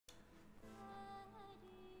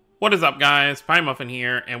What is up, guys? Pie Muffin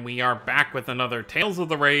here, and we are back with another Tales of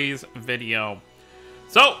the Rays video.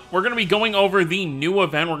 So, we're going to be going over the new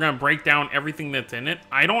event. We're going to break down everything that's in it.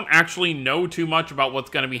 I don't actually know too much about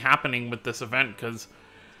what's going to be happening with this event, because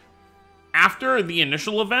after the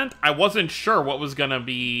initial event, I wasn't sure what was going to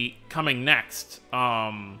be coming next.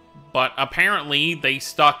 But apparently, they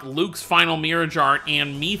stuck Luke's final Mirrage art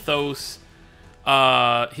and Mythos,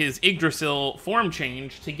 his Yggdrasil form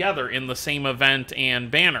change together in the same event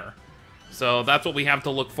and banner. So that's what we have to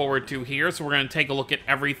look forward to here. So we're going to take a look at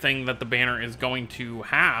everything that the banner is going to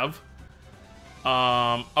have.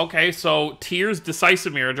 Okay, so Tyr's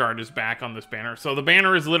Decisive Mirrage art is back on this banner. So the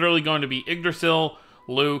banner is literally going to be Yggdrasil,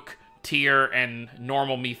 Luke, Tyr, and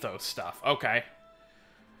normal Mythos stuff. Okay.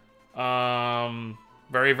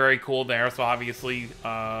 Very, very cool there. So obviously,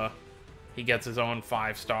 he gets his own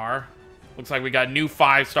 5-star. Looks like we got new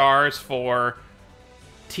 5 stars for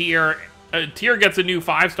Tyr. Tyr gets a new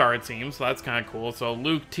 5-star, it seems, so that's kind of cool. So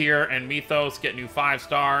Luke, Tyr, and Mythos get new 5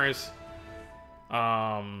 stars.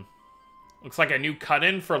 Looks like a new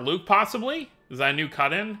cut-in for Luke, possibly? Is that a new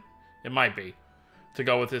cut-in? It might be. To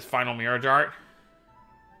go with his final Mirrage art.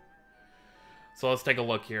 So let's take a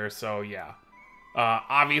look here. So, yeah.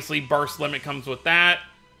 Obviously, Burst Limit comes with that.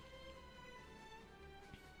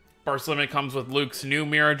 Burst Limit comes with Luke's new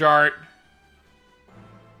Mirrage art.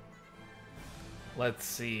 Let's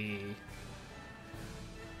see.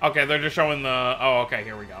 Okay, they're just showing the... Oh, okay,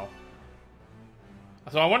 here we go.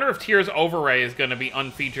 So I wonder if Tyr's Overray is going to be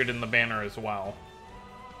unfeatured in the banner as well.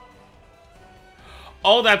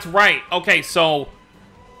 Oh, that's right. Okay, so...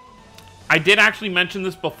 I did actually mention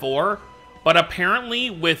this before, but apparently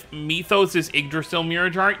with Mythos' Yggdrasil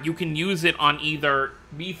Mirrage art, you can use it on either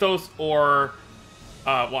Mythos or...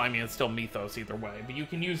 well, I mean, it's still Mythos either way, but you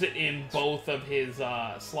can use it in both of his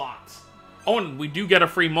slots. Oh, and we do get a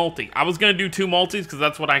free multi. I was going to do 2 multis because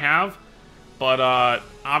that's what I have. But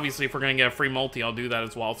obviously, if we're going to get a free multi, I'll do that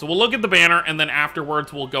as well. So we'll look at the banner, and then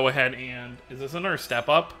afterwards, we'll go ahead and... Is this another step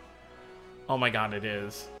up? Oh my god, it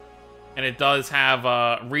is. And it does have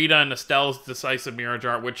Rita and Estelle's Decisive Mirrage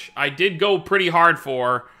art, which I did go pretty hard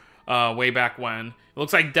for way back when. It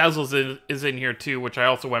looks like Dazzle's is in here too, which I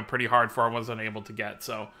also went pretty hard for and wasn't able to get.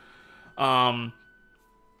 So,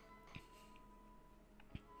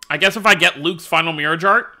 I guess if I get Luke's final Mirrage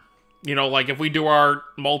art, you know, like if we do our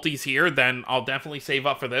multis here, then I'll definitely save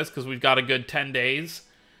up for this because we've got a good 10 days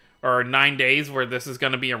or 9 days where this is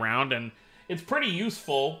going to be around, and it's pretty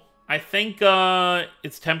useful. I think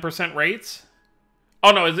it's 10% rates.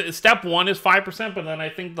 Oh no, step 1 is 5%, but then I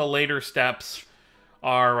think the later steps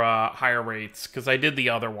are higher rates because I did the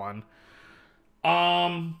other one.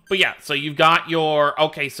 But yeah, so you've got your...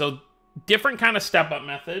 Okay, so different kind of step-up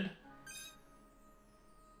method.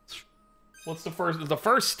 What's the first? The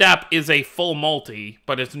first step is a full multi,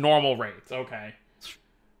 but it's normal rates. Okay.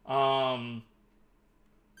 Oh,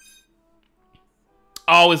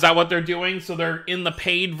 is that what they're doing? So they're in the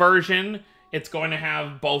paid version. It's going to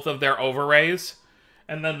have both of their overrays,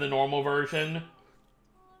 and then the normal version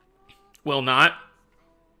will not.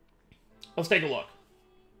 Let's take a look.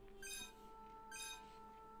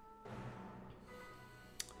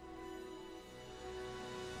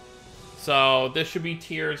 So, this should be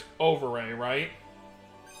Tyr's Overray, right?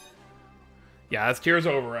 Yeah, that's Tyr's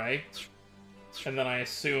Overray. And then I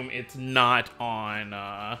assume it's not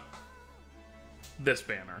on this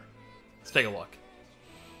banner. Let's take a look.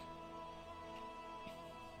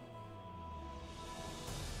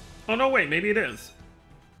 Oh, no, wait, maybe it is.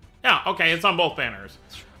 Yeah, okay, it's on both banners.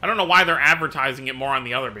 I don't know why they're advertising it more on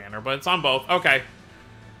the other banner, but it's on both. Okay.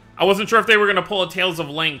 I wasn't sure if they were going to pull a Tales of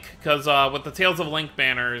Link, because with the Tales of Link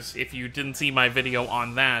banners, if you didn't see my video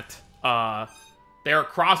on that, their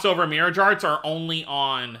crossover Mirrage arts are only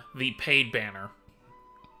on the paid banner.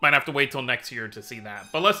 Might have to wait till next year to see that.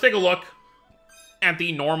 But let's take a look at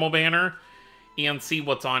the normal banner and see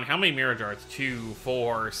what's on. How many Mirrage arts? 2,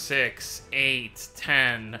 4, 6, 8,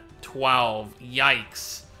 10, 12.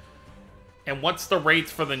 Yikes. And what's the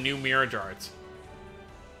rates for the new Mirrage arts?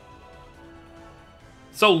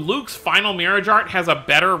 So Luke's final Mirrage art has a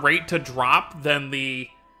better rate to drop than the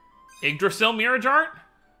Yggdrasil Mirrage art?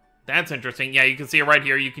 That's interesting. Yeah, you can see it right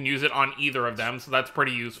here. You can use it on either of them, so that's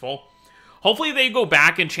pretty useful. Hopefully they go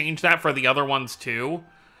back and change that for the other ones too,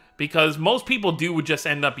 because most people do just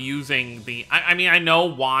end up using the... I mean, I know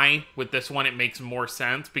why with this one it makes more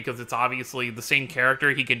sense, because it's obviously the same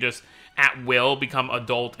character. He can just, at will, become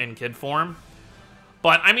adult and kid form.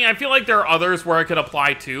 But, I mean, I feel like there are others where it could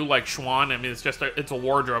apply to, like Schwan. I mean, it's just it's a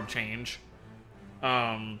wardrobe change.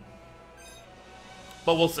 But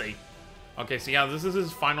we'll see. Okay, so yeah, this is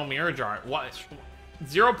his final Mirrage art. What?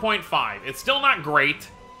 0.5. It's still not great.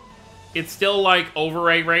 It's still, like,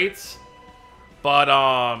 overray rates.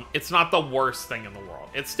 But, it's not the worst thing in the world.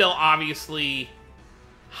 It's still obviously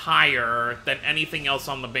higher than anything else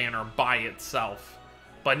on the banner by itself.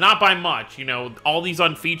 But not by much, you know. All these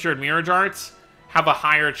unfeatured Mirrage Arts have a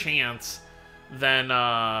higher chance than,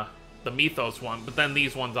 the Mythos one. But then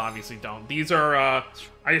these ones obviously don't. These are,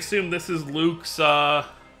 I assume this is Luke's,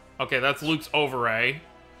 okay, that's Luke's overray.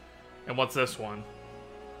 And what's this one?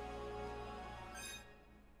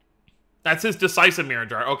 That's his Decisive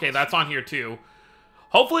Mirrage Art. Okay, that's on here too.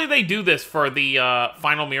 Hopefully they do this for the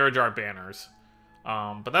final Mirrage Art banners.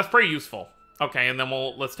 But that's pretty useful. Okay, and then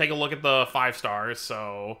let's take a look at the 5 stars.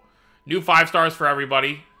 So, new 5 stars for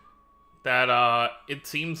everybody. That, it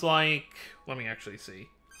seems like... Let me actually see.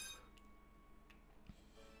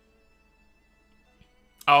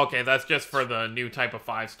 Oh, okay, that's just for the new type of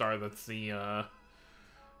 5 star. That's the,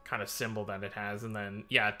 kind of symbol that it has. And then,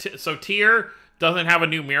 yeah, so Tier doesn't have a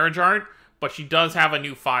new Mirrage Art, but she does have a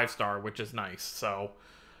new 5 star, which is nice. So,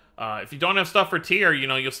 if you don't have stuff for Tier, you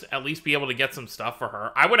know, you'll at least be able to get some stuff for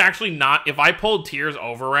her. I would actually not... If I pulled Tier's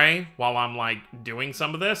overray while I'm, like, doing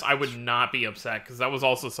some of this, I would not be upset, because that was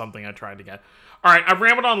also something I tried to get. Alright, I've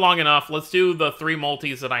rambled on long enough. Let's do the 3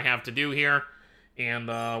 multis that I have to do here, and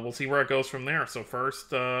we'll see where it goes from there. So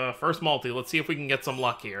first multi, let's see if we can get some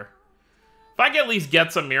luck here. If I can at least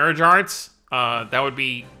get some Mirrage Arts, that would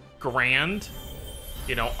be grand.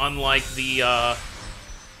 You know, unlike the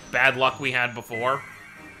bad luck we had before.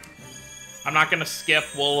 I'm not gonna skip.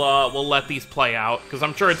 We'll let these play out, because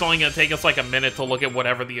I'm sure it's only gonna take us like a minute to look at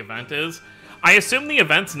whatever the event is. I assume the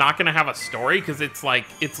event's not gonna have a story, because it's like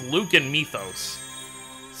it's Luke and Mythos,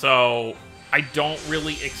 so I don't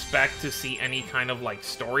really expect to see any kind of like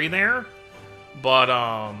story there. But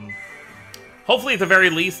hopefully at the very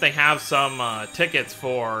least they have some tickets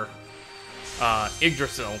for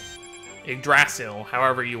Yggdrasil,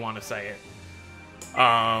 however you want to say it.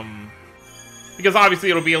 Because obviously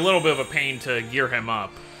it'll be a little bit of a pain to gear him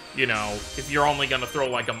up, you know, if you're only going to throw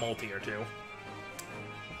like a multi or two.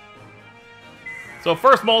 So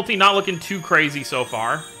first multi, not looking too crazy so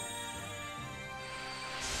far.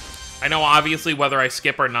 I know obviously whether I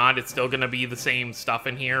skip or not, it's still going to be the same stuff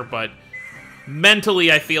in here, but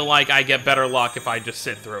mentally I feel like I get better luck if I just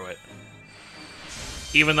sit through it.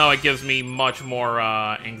 Even though it gives me much more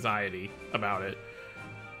anxiety about it.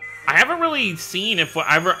 I haven't really seen if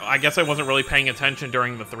I guess I wasn't really paying attention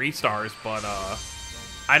during the 3 stars, but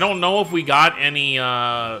I don't know if we got any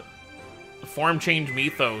form change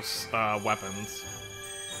Mythos weapons.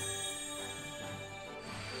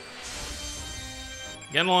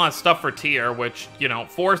 Getting a lot of stuff for Tier, which, you know,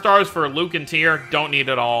 4 stars for Luke and Tier, don't need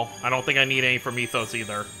it all. I don't think I need any for Mythos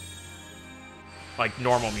either. Like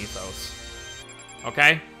normal Mythos.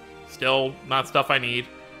 Okay? Still not stuff I need.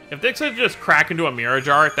 If this could just crack into a Mirrage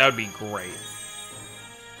Art, that would be great.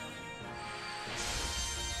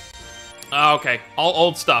 Okay, all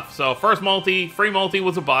old stuff. So, first multi, free multi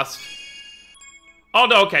was a bust. Oh,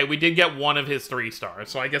 no, okay, we did get one of his 3 stars,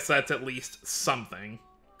 so I guess that's at least something.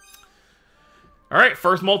 Alright,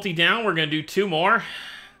 first multi down, we're gonna do 2 more.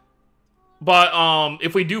 But,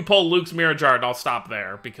 if we do pull Luke's Mirrage Art, I'll stop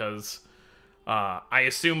there, because I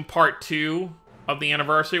assume part 2 of the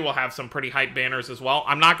anniversary will have some pretty hype banners as well.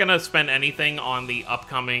 I'm not gonna spend anything on the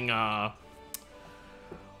upcoming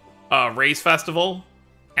Race Festival.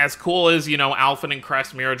 As cool as, you know, Alphen and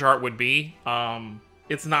Crest Mirrage Art would be,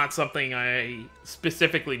 it's not something I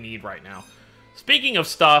specifically need right now. Speaking of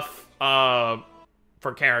stuff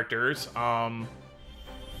for characters, can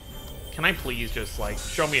I please just, like,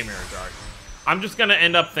 show me a Mirrage Art? I'm just gonna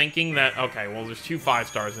end up thinking that, okay, well, there's 2 5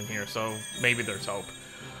 stars in here, so maybe there's hope.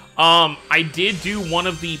 I did do one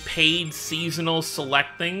of the paid seasonal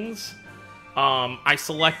select things. I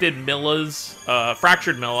selected Milla's,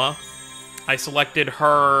 Fractured Milla. I selected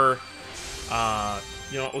her,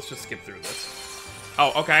 you know what, let's just skip through this.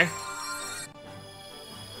 Oh, okay.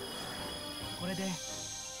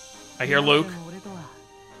 I hear Luke.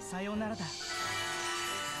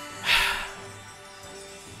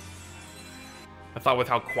 I thought with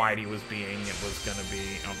how quiet he was being, it was gonna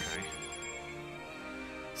be, okay.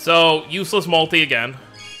 So, useless multi again.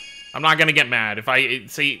 I'm not gonna get mad. If I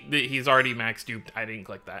see he's already max duped. I didn't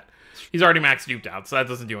click that. He's already max duped out, so that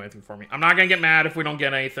doesn't do anything for me. I'm not gonna get mad if we don't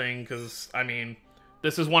get anything, because, I mean,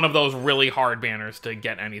 this is one of those really hard banners to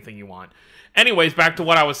get anything you want. Anyways, back to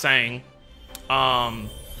what I was saying. You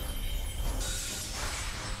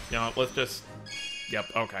know, let's just... Yep,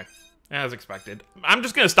 okay. As expected. I'm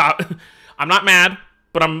just gonna stop. I'm not mad.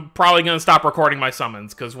 But I'm probably going to stop recording my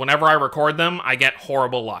summons, because whenever I record them, I get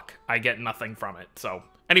horrible luck. I get nothing from it. So,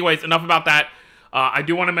 anyways, enough about that. I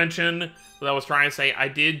do want to mention that I was trying to say I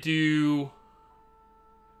did do...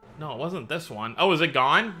 No, it wasn't this one. Oh, is it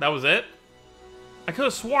gone? That was it? I could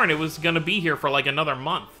have sworn it was going to be here for like another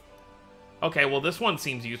month. Okay, well, this one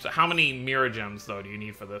seems useful. How many Mirror Gems, though, do you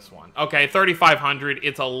need for this one? Okay, 3,500.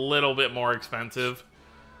 It's a little bit more expensive.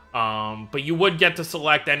 But you would get to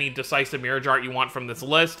select any Decisive Mirrage Art you want from this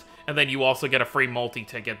list. And then you also get a free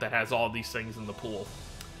multi-ticket that has all these things in the pool.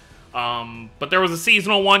 But there was a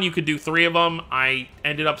seasonal one. You could do 3 of them. I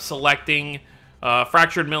ended up selecting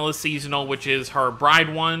Fractured Mill seasonal, which is her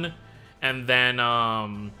bride one. And then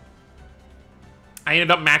I ended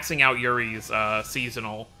up maxing out Yuri's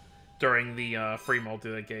seasonal during the free multi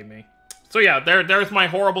that gave me. So yeah, there's my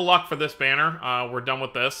horrible luck for this banner. We're done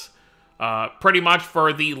with this. Pretty much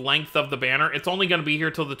for the length of the banner. It's only going to be here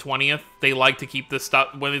till the 20th. They like to keep this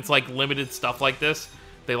stuff, when it's like limited stuff like this,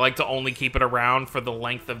 they like to only keep it around for the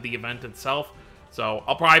length of the event itself. So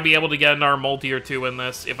I'll probably be able to get another multi or 2 in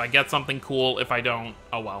this. If I get something cool, if I don't,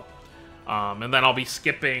 oh well. And then I'll be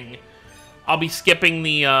skipping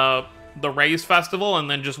the Raise Festival and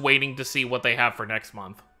then just waiting to see what they have for next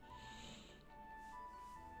month.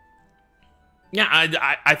 Yeah,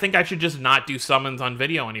 I think I should just not do summons on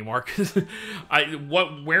video anymore, because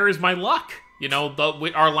where is my luck? You know,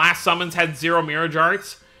 our last summons had 0 Mirrage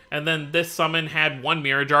Arts, and then this summon had 1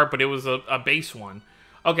 Mirrage Art, but it was a base one.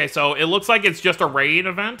 Okay, so it looks like it's just a raid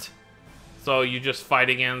event. So you just fight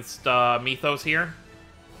against Mythos here.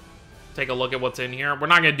 Take a look at what's in here. We're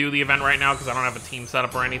not going to do the event right now because I don't have a team set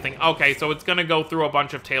up or anything. Okay, so it's going to go through a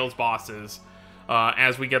bunch of Tails bosses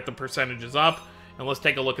as we get the percentages up. And let's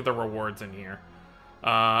take a look at the rewards in here.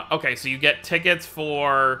 Okay, so you get tickets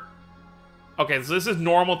for... Okay, so this is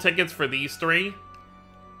normal tickets for these 3.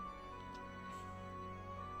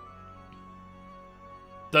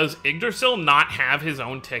 Does Yggdrasil not have his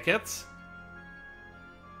own tickets?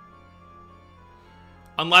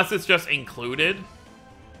 Unless it's just included.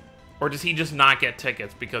 Or does he just not get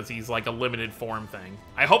tickets because he's like a limited form thing?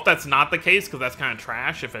 I hope that's not the case, because that's kind of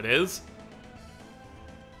trash if it is.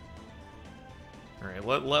 Alright,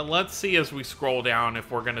 let's see as we scroll down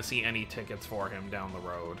if we're going to see any tickets for him down the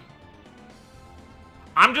road.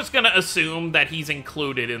 I'm just going to assume that he's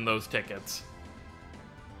included in those tickets.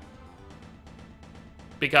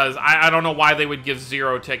 Because I don't know why they would give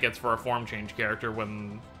 0 tickets for a form change character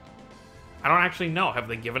when... I don't actually know. Have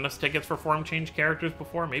they given us tickets for form change characters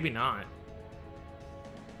before? Maybe not.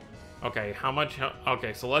 Okay, how much...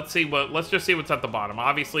 Okay, so let's see what... Let's just see what's at the bottom.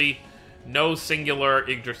 Obviously, no singular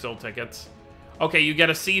Yggdrasil tickets. Okay, you get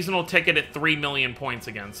a seasonal ticket at 3 million points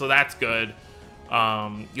again, so that's good.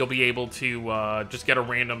 You'll be able to just get a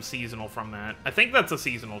random seasonal from that. I think that's a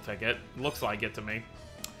seasonal ticket. Looks like it to me.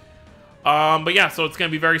 But yeah, so it's going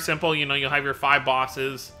to be very simple. You know, you'll have your 5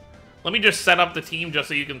 bosses. Let me just set up the team just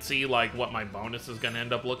so you can see, like, what my bonus is going to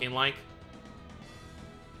end up looking like.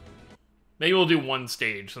 Maybe we'll do 1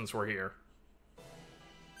 stage since we're here.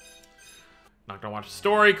 Not gonna watch the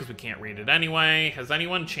story because we can't read it anyway. Has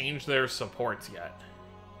anyone changed their supports yet?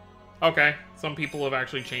 Okay, some people have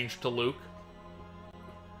actually changed to Luke.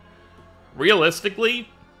 Realistically,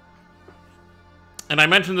 and I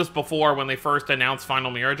mentioned this before when they first announced Final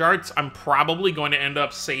Mirrage Arts, I'm probably going to end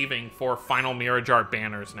up saving for Final Mirrage Art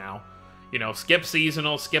banners now. You know, skip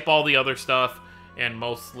seasonal, skip all the other stuff, and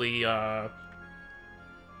mostly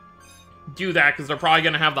do that because they're probably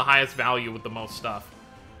going to have the highest value with the most stuff.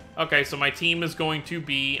 Okay, so my team is going to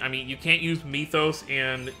be... I mean, you can't use Mythos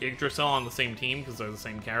and Yggdrasil on the same team because they're the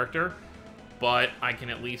same character. But I can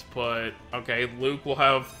at least put... Okay, Luke will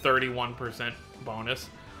have 31% bonus.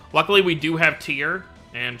 Luckily, we do have Tyr,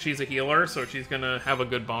 and she's a healer, so she's going to have a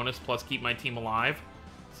good bonus, plus keep my team alive.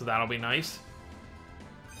 So that'll be nice.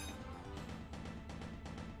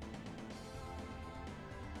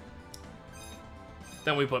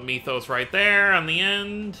 Then we put Mythos right there on the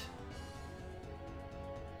end.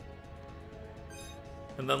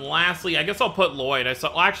 And then lastly, I guess I'll put Lloyd.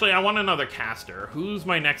 Well, actually, I want another caster. Who's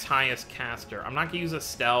my next highest caster? I'm not going to use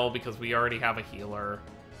Estelle because we already have a healer.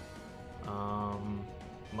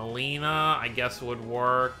 Melina, I guess, would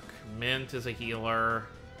work. Mint is a healer.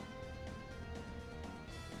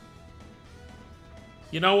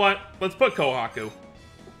 You know what? Let's put Kohaku.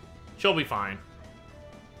 She'll be fine.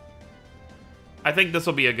 I think this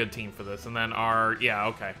will be a good team for this. And then our... Yeah,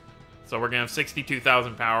 okay. So we're going to have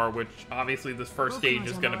 62,000 power, which obviously this first stage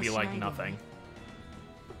is going to be like nothing.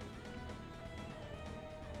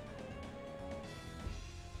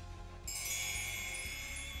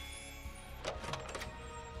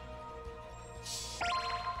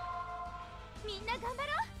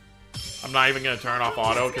 I'm not even going to turn off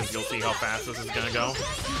auto because you'll see how fast this is going to go.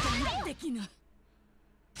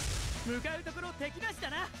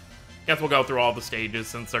 Guess we'll go through all the stages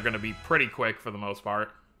since they're going to be pretty quick for the most part.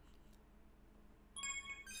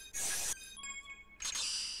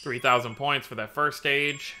 3,000 points for that first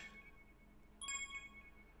stage.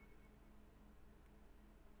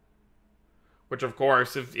 Which, of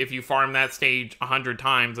course, if you farm that stage 100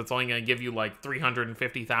 times, it's only going to give you, like,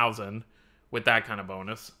 350,000 with that kind of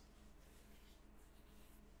bonus.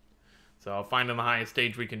 So, finding the highest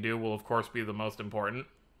stage we can do will, of course, be the most important.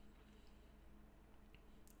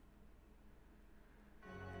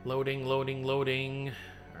 Loading, loading, loading.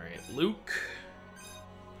 Alright, Luke.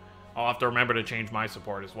 I'll have to remember to change my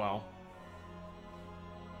support as well.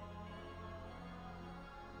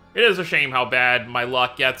 It is a shame how bad my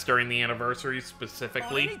luck gets during the anniversary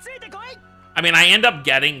specifically. I mean, I end up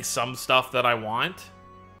getting some stuff that I want.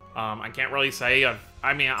 I can't really say.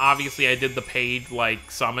 I mean, obviously I did the paid, like,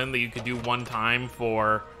 summon that you could do one time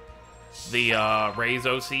for the Raise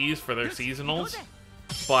OCs for their seasonals.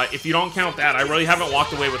 But if you don't count that, I really haven't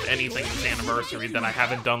walked away with anything this anniversary that I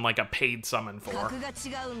haven't done, like, a paid summon for.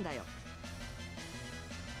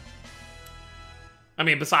 I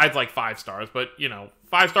mean, besides, like, 5 stars, but, you know,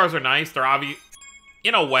 5 stars are nice. They're obvious.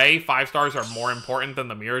 In a way, 5 stars are more important than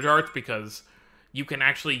the Mirrage Arts because you can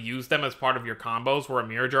actually use them as part of your combos, where a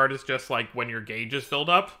Mirrage Art is just, like, when your gauge is filled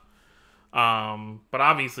up. But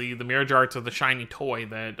obviously, the Mirrage Arts are the shiny toy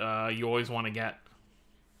that you always want to get.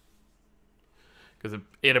 Because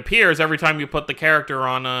it appears every time you put the character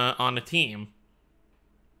on a team.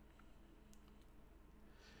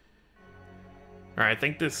 Alright,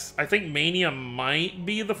 I think Mania might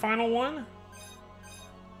be the final one.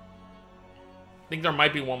 I think there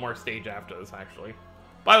might be one more stage after this, actually.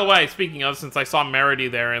 By the way, speaking of, since I saw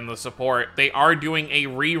MIRRAGE there in the support, they are doing a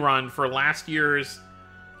rerun for last year's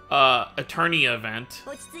Eternia event,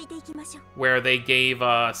 where they gave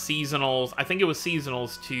seasonals, I think it was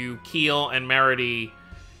seasonals, to Keel and MIRRAGE,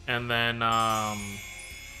 and then, I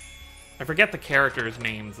forget the characters'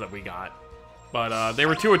 names that we got. But, they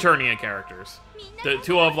were 2 Eternia characters. The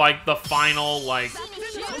 2 of, like, the final, like,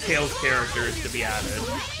 Tails characters to be added.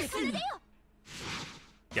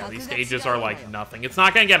 Yeah, these stages are, like, nothing. It's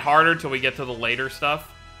not gonna get harder till we get to the later stuff.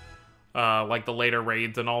 Like, the later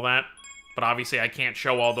raids and all that. But obviously, I can't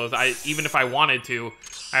show all those. Even if I wanted to,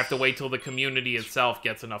 I have to wait till the community itself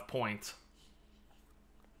gets enough points.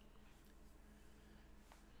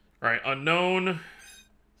 Alright, Unknown.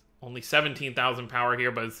 Only 17,000 power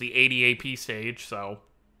here, but it's the 80 AP stage, so...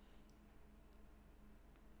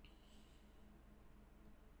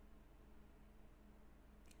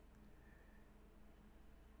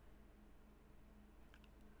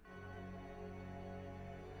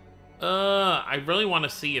 I really want to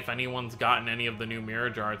see if anyone's gotten any of the new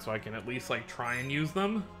Mirrage Arts so I can at least, like, try and use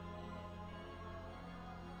them.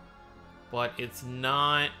 But it's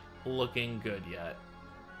not looking good yet.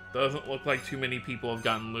 Doesn't look like too many people have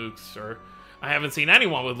gotten Luke's, or... I haven't seen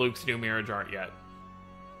anyone with Luke's new Mirrage Art yet.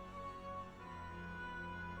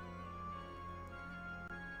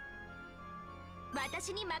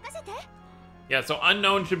 Yeah, so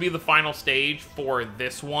Unknown should be the final stage for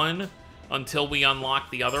this one until we unlock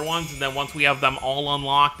the other ones, and then once we have them all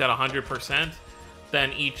unlocked at 100%,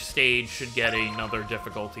 then each stage should get another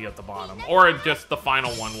difficulty at the bottom. Or just the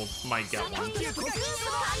final one might get one.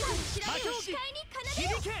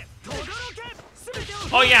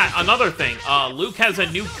 Oh yeah, another thing. Luke has a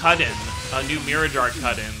new cut-in, a new Mirrage Art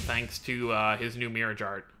cut-in, thanks to his new Mirrage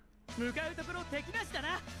Art.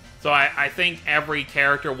 So I think every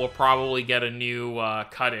character will probably get a new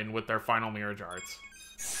cut-in with their final Mirrage Arts.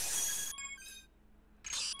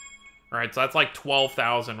 Alright, so that's like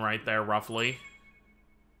 12,000 right there, roughly.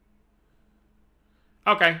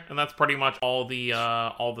 Okay, and that's pretty much all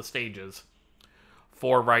the stages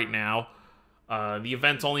for right now. The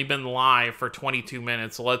event's only been live for 22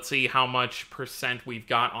 minutes, so let's see how much percent we've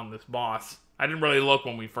got on this boss. I didn't really look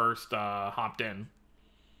when we first hopped in.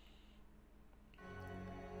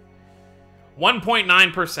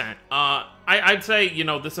 1.9%. I'd say, you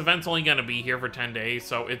know, this event's only going to be here for 10 days,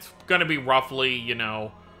 so it's going to be roughly, you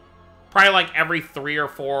know, probably like every 3 or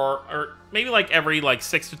 4, or maybe like every like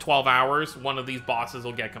 6 to 12 hours, one of these bosses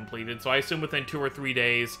will get completed. So I assume within 2 or 3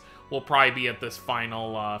 days, we'll probably be at this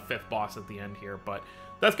final 5th boss at the end here. But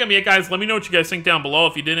that's going to be it, guys. Let me know what you guys think down below.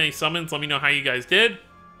 If you did any summons, let me know how you guys did.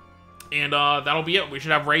 And that'll be it. We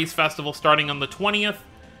should have Raise Festival starting on the 20th.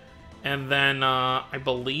 And then I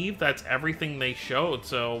believe that's everything they showed.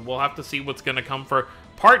 So we'll have to see what's going to come for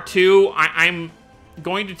Part 2. I'm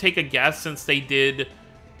going to take a guess since they did...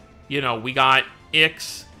 You know, we got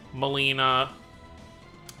Ix, Melina,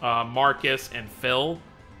 Marcus, and Phil.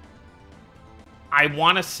 I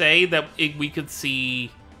want to say that we could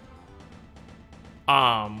see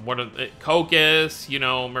what are Cocus, you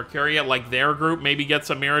know, Mercuria, like their group maybe get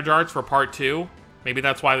some Mirrage Arts for part 2. Maybe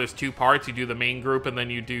that's why there's 2 parts. You do the main group and then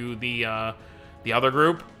you do the other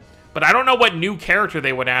group. But I don't know what new character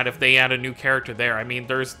they would add if they add a new character there. I mean,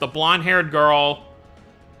 there's the blonde-haired girl.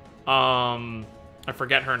 I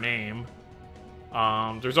forget her name.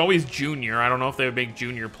 There's always Junior. I don't know if they would make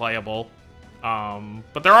Junior playable.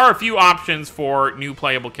 But there are a few options for new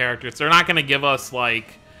playable characters. They're not going to give us,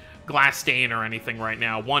 like, Glass Stain or anything right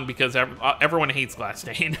now. One, because everyone hates Glass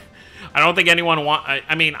Stain. I don't think anyone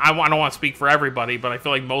I mean, I don't want to speak for everybody, but I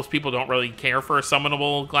feel like most people don't really care for a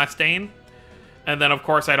summonable Glass Stain. And then, of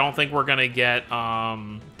course, I don't think we're going to get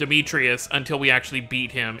Demetrius until we actually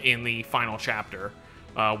beat him in the final chapter.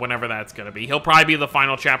 Whenever that's going to be. He'll probably be the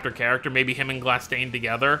final chapter character. Maybe him and Glass Stain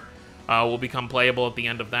together will become playable at the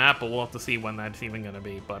end of that, but we'll have to see when that's even going to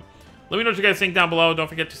be. But let me know what you guys think down below. Don't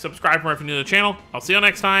forget to subscribe if you're new to the channel. I'll see you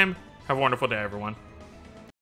next time. Have a wonderful day, everyone.